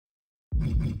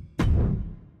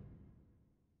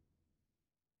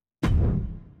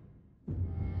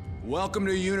Welcome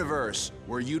to Universe,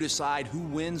 where you decide who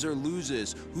wins or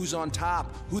loses, who's on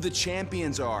top, who the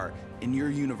champions are. In your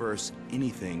universe,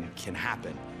 anything can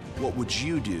happen. What would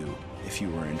you do if you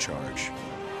were in charge?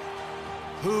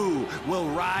 Who will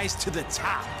rise to the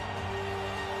top?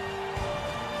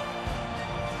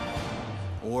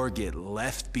 Or get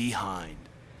left behind?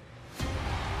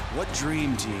 What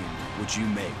dream team would you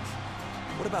make?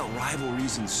 What about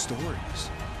rivalries and stories?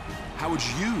 How would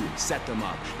you set them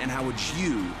up, and how would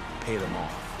you pay them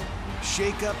off?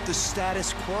 Shake up the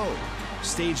status quo.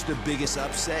 Stage the biggest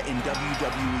upset in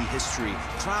WWE history.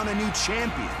 Crown a new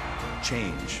champion.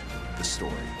 Change the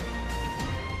story.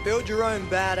 Build your own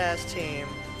badass team.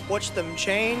 Watch them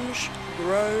change,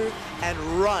 grow, and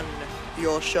run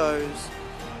your shows.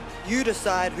 You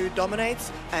decide who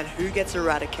dominates and who gets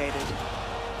eradicated.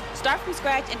 Start from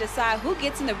scratch and decide who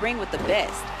gets in the ring with the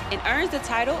best and earns the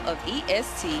title of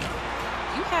EST.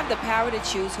 You have the power to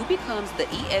choose who becomes the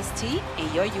EST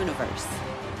in your universe.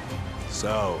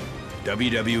 So,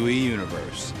 WWE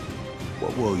Universe,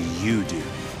 what will you do?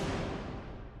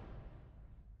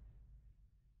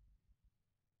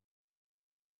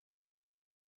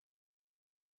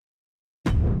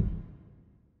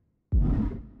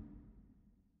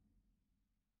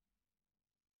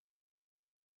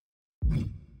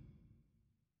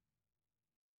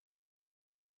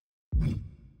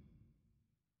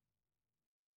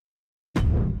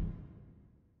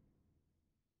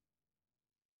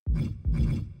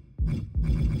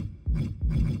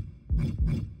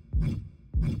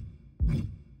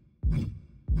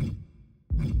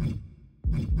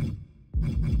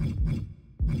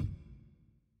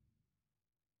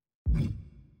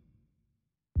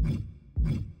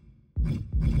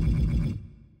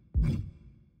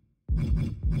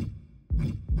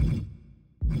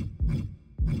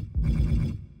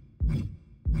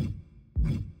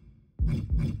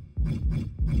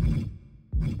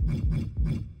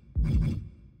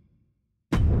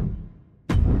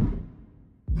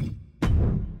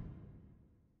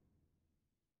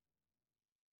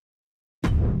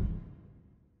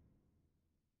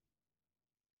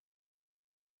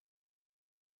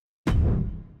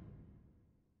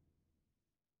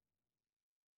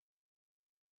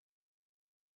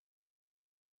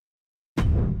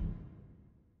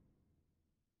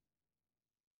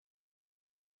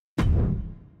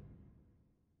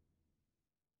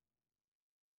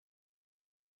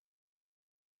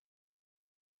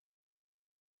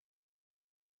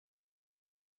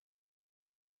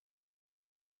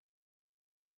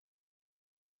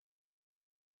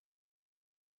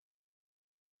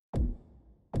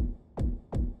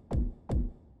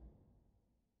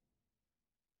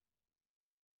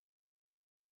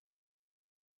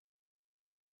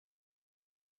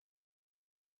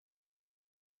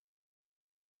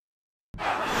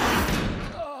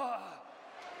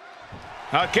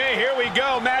 Okay, here we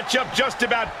go. Matchup just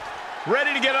about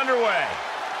ready to get underway.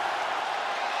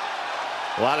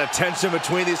 A lot of tension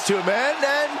between these two men,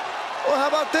 and, well, how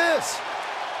about this?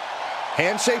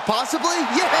 Handshake possibly?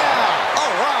 Yeah!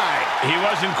 All right! He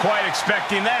wasn't quite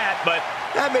expecting that, but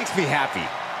that makes me happy.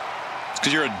 It's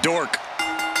because you're a dork.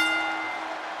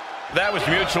 That was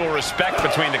mutual respect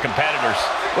between the competitors.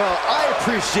 Well, I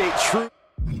appreciate true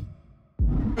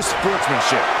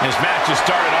sportsmanship. This match has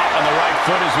started off on the right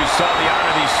foot as we saw the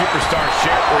honor these superstars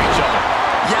share for each other.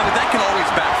 Yeah, but that can always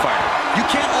backfire. You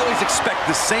can't always expect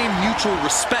the same mutual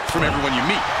respect from everyone you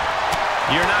meet.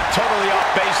 You're not totally off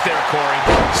base there, Corey.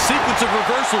 Sequence of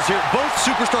reversals here. Both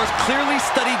superstars clearly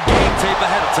studied game tape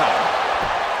ahead of time.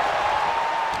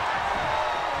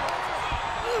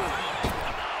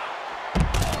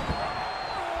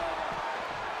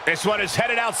 This one is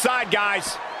headed outside,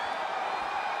 guys.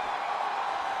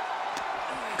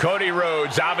 Cody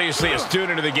Rhodes, obviously a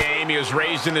student of the game. He was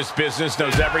raised in this business,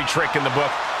 knows every trick in the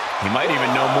book. He might even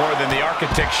know more than the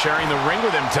architect sharing the ring with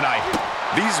him tonight.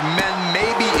 These men may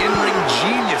be in-ring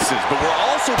geniuses, but we're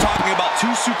also talking about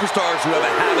two superstars who have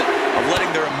a habit of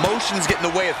letting their emotions get in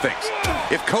the way of things.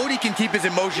 If Cody can keep his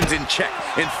emotions in check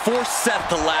and force Seth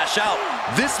to lash out,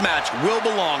 this match will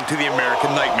belong to the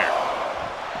American Nightmare.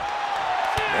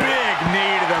 Big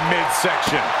knee to the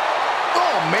midsection.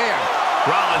 Oh, man.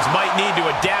 Rollins might need to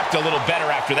adapt a little better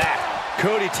after that.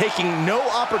 Cody taking no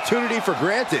opportunity for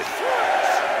granted.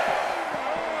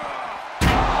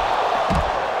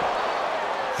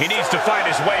 He needs to find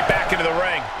his way back into the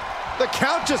ring. The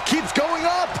count just keeps going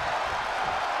up.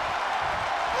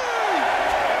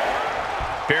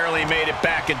 Barely made it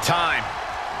back in time.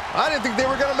 I didn't think they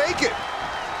were going to make it.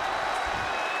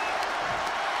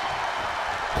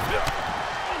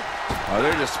 Oh,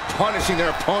 they're just punishing their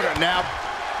opponent now.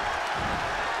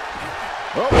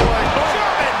 Oh, boy.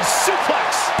 German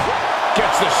suplex.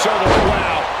 Gets the shoulder.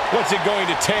 Wow, what's it going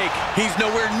to take? He's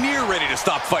nowhere near ready to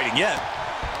stop fighting yet.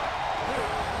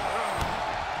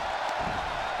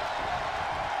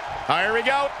 Here we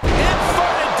go.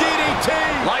 Inverted DDT.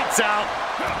 Lights out.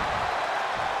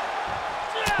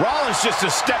 Rollins just a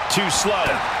step too slow.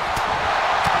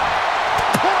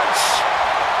 Punch.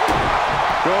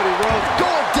 Cody Rhodes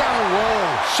going down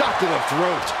low. Shot to the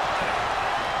throat.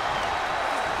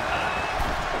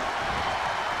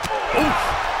 Oof.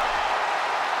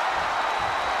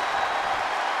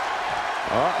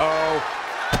 Uh-oh.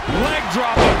 Leg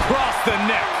drop across the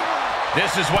neck.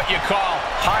 This is what you call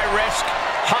high risk,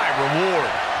 high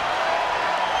reward.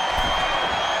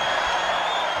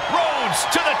 Rhodes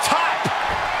to the top.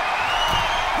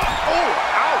 Oh,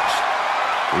 ouch.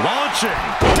 Launching.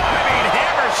 Diving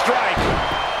hammer strike.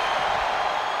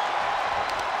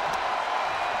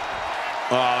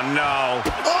 Oh, no.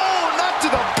 Oh, not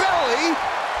to the belly.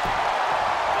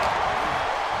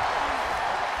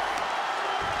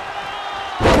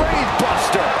 Brain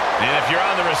buster. And if you're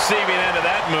on the receiving end of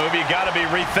that move, you got to be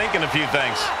rethinking a few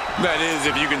things. That is,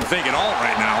 if you can think at all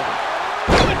right now.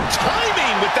 Good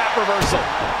timing with that reversal.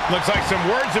 Looks like some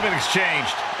words have been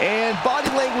exchanged. And body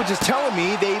language is telling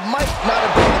me they might not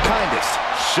have been the kindest.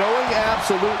 Showing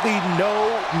absolutely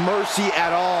no mercy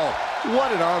at all.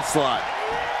 What an onslaught.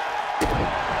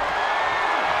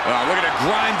 Looking to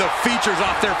grind the features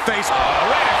off their face.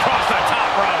 Right across the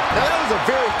top rope. Now that was a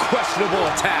very questionable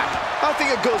attack. I think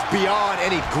it goes beyond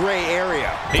any gray area.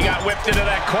 He got whipped into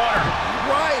that corner.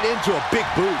 Right into a big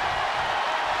boot.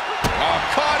 Oh,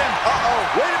 caught him. Uh-oh,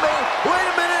 wait a minute, wait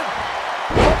a minute.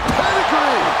 A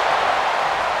pedigree.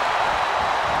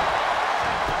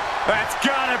 That's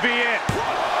gotta be it.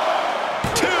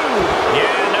 2.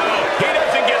 Yeah, no, he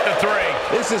doesn't get the 3.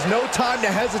 This is no time to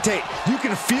hesitate. You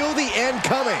can feel the end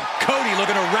coming. Cody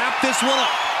looking to wrap this one up.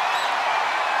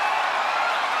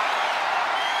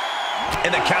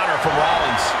 And the counter from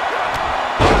Rollins.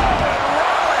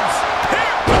 Rollins!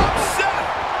 Here comes Seth!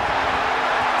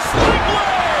 Sling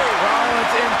blade!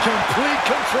 Rollins in complete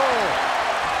control.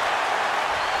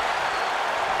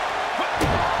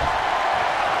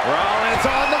 Rollins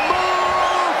on the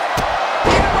move!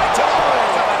 Right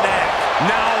on the neck.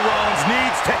 Now Rollins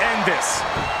needs to end this.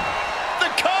 The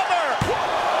cover!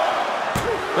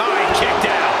 Oh, he kicked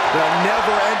out. The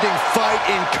never-ending fight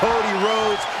in Cody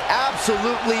Rhodes,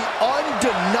 absolutely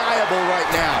undeniable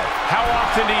right now. How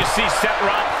often do you see Seth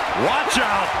Rollins? Watch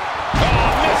out!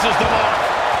 Oh, misses the mark.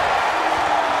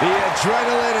 The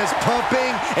adrenaline is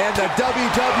pumping, and the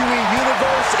WWE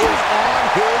Universe is on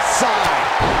his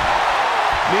side.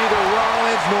 Neither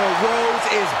Rollins nor Rhodes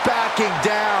is backing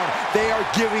down. They are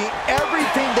giving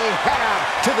everything they have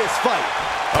to this fight.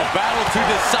 A battle to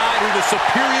decide who the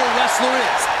superior wrestler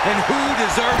is and who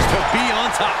deserves to be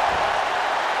on top.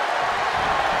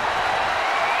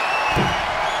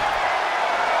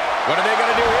 What are they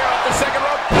going to do here off the second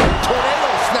rope?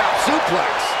 Tornado snap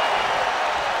suplex.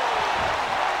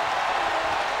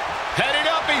 Heading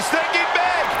up, he's thinking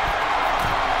big.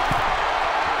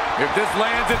 If this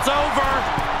lands, it's over.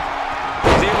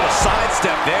 He's able to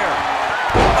sidestep there.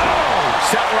 Oh,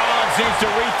 Seth Rollins needs to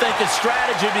rethink his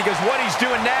strategy because what he's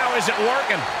doing now isn't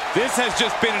working. This has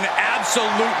just been an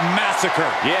absolute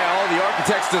massacre. Yeah, all the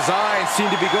architect's designs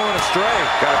seem to be going astray.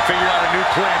 Got to figure out a new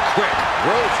plan quick.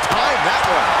 Rhodes timed that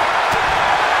one.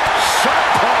 Sharp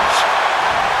punch.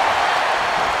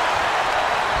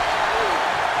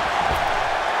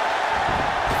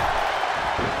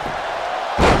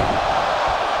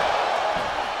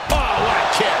 Oh, what a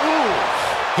kick. Ooh.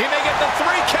 He may get the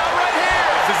 3 count right here.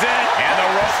 This is it. And the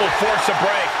rope will force a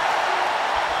break.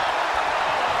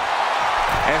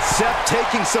 And Seth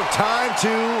taking some time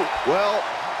to, well,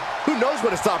 who knows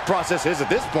what his thought process is at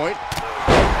this point.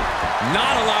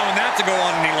 Not allowing that to go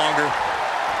on any longer.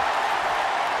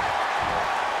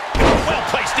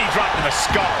 Well-placed knee drop to the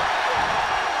skull.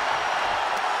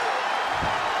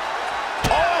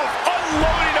 Oh,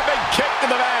 unloading a big kick to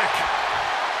the back.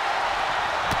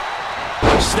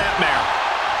 Snapmare.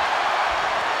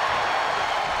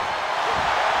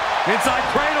 Inside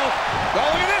cradle. Oh,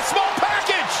 look at this small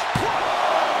package.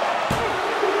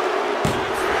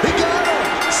 He got him.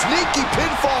 Sneaky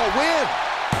pinfall win.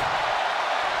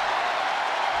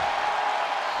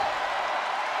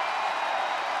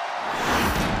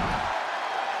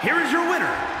 Here is your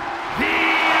winner, the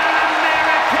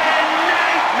American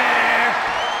Nightmare,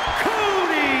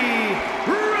 Cody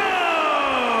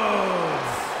Rhodes.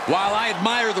 While I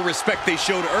admire the respect they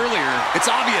showed earlier, it's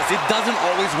obvious it doesn't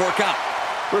always work out.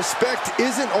 Respect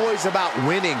isn't always about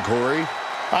winning, Corey.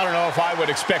 I don't know if I would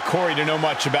expect Corey to know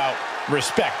much about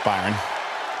respect, Byron.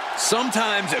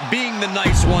 Sometimes being the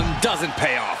nice one doesn't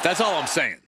pay off. That's all I'm saying.